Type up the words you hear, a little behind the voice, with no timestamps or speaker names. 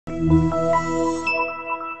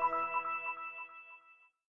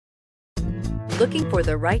Looking for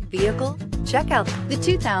the right vehicle? Check out the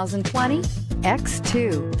 2020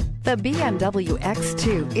 X2. The BMW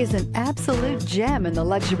X2 is an absolute gem in the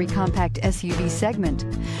luxury compact SUV segment.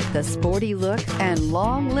 The sporty look and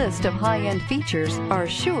long list of high-end features are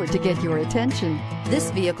sure to get your attention.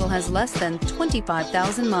 This vehicle has less than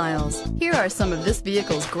 25,000 miles. Here are some of this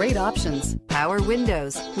vehicle's great options: power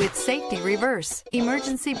windows with safety reverse,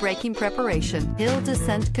 emergency braking preparation, hill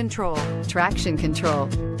descent control, traction control,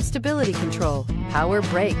 stability control, power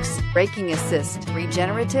brakes, braking assist,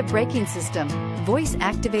 regenerative braking system,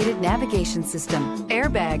 voice-activated navigation system,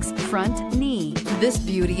 airbags, front knee. This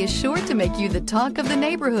beauty is sure to make you the talk of the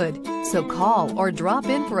neighborhood. So call or drop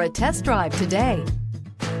in for a test drive today.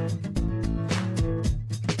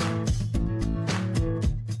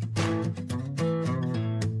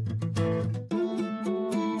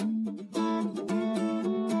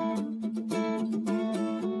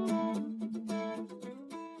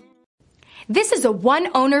 This is a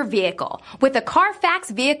one-owner vehicle with a Carfax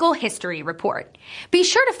Vehicle History Report. Be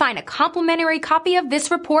sure to find a complimentary copy of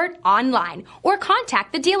this report online or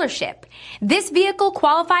contact the dealership. This vehicle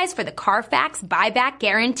qualifies for the Carfax Buyback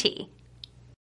Guarantee.